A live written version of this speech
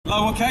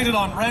Located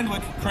on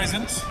Randwick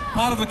Crescent,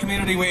 part of the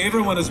community where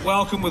everyone is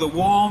welcome with a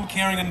warm,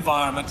 caring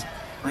environment,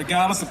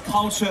 regardless of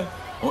culture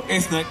or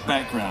ethnic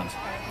background.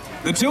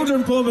 The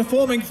children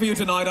performing for you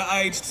tonight are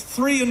aged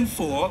 3 and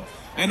 4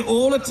 and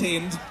all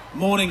attend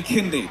morning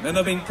kindy, and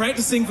they've been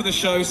practicing for the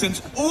show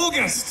since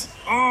August.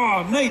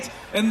 Oh, neat.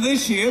 And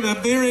this year they're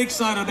very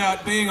excited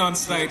about being on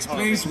stage.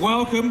 Please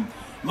welcome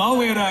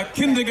Mawera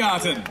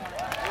Kindergarten.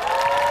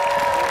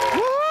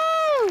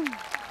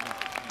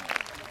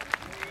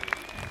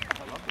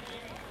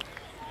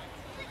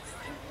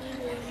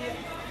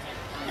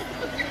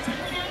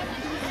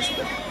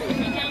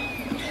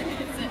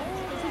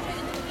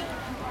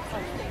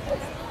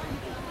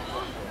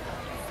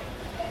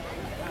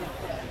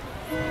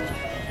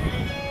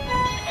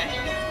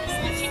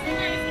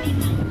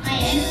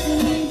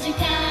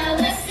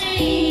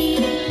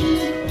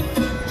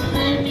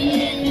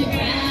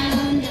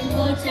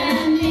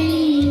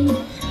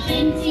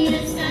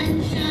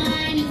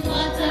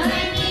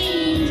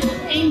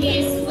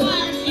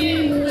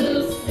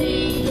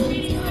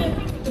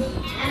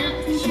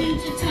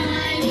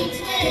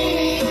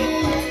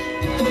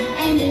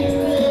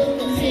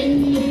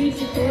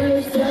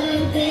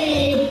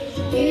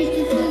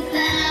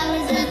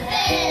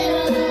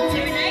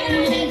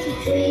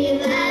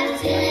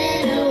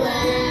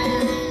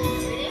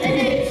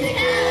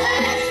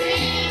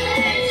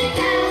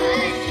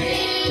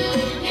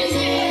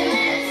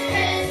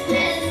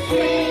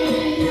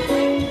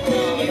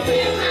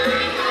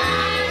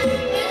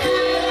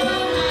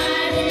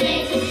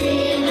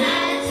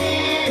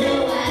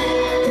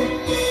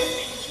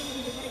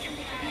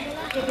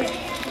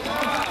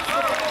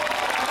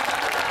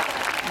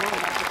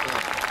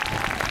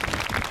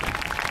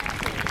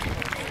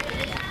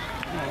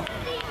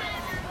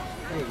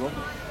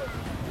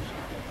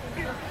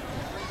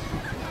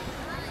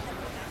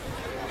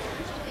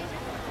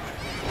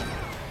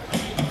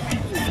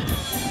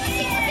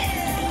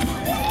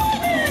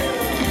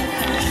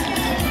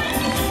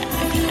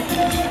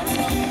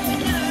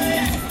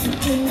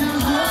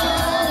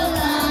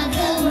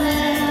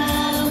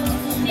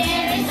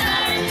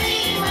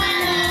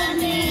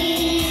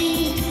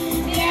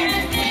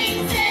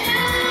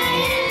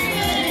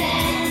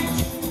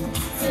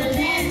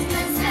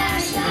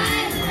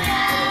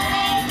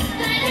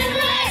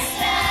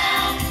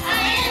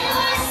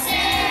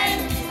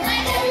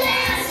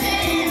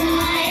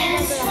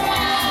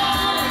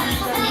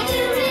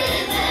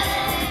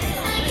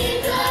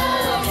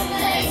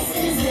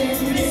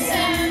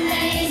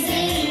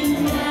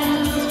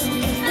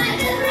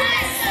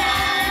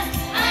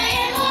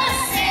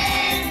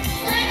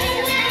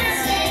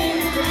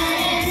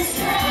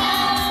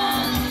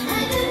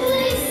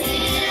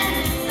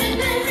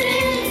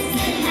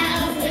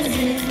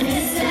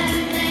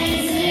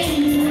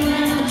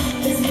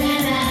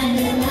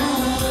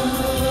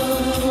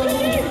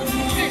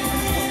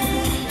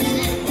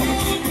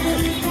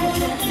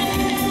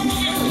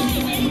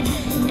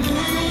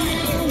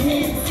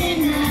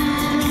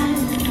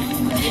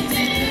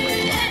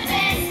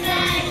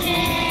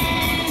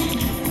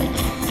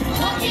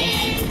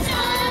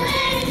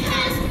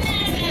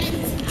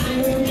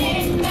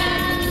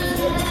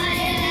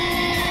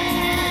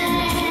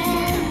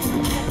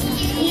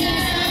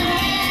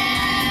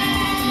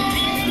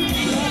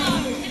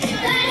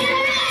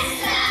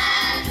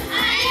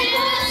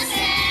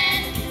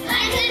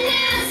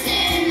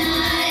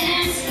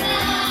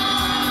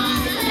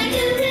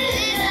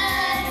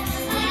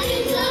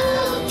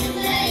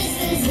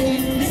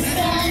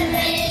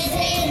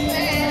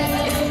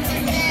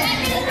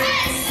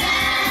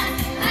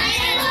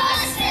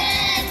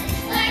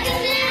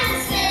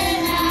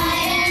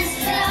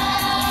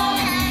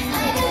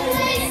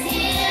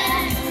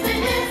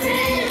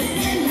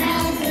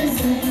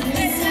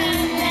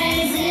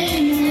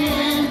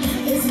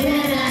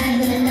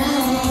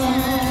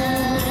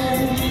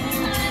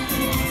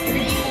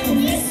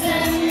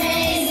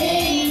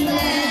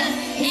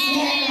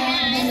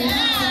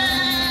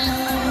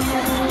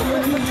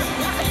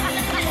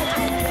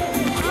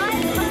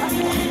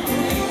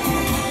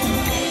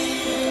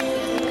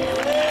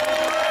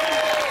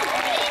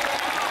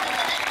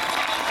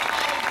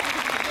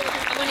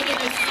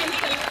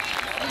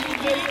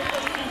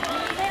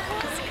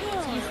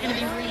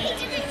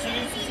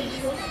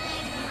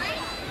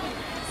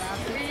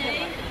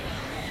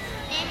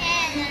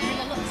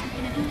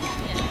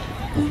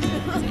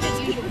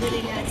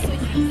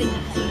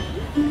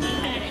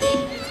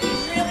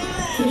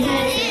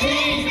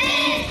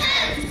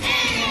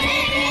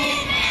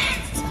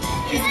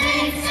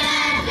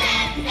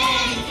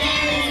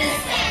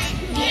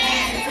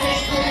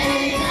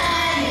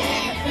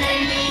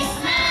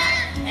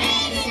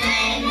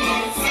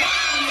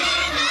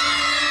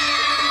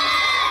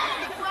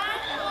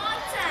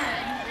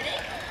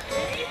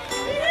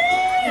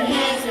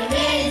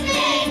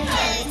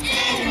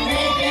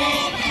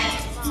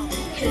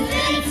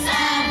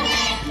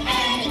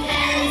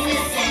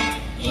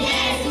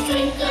 Yes.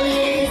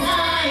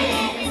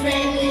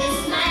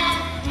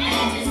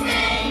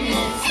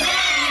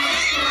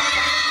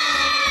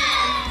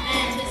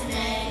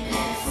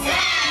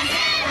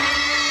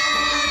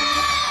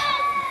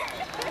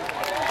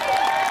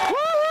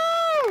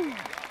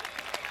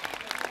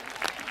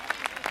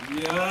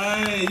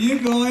 Yay, you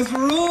guys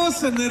are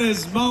awesome. That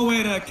is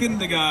Moana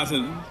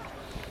Kindergarten.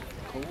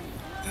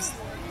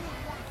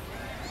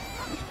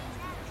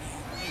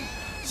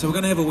 So we're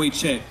going to have a wee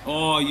chat.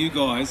 Oh, you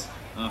guys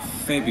are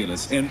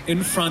fabulous. And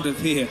in front of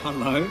here,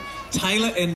 hello, Taylor and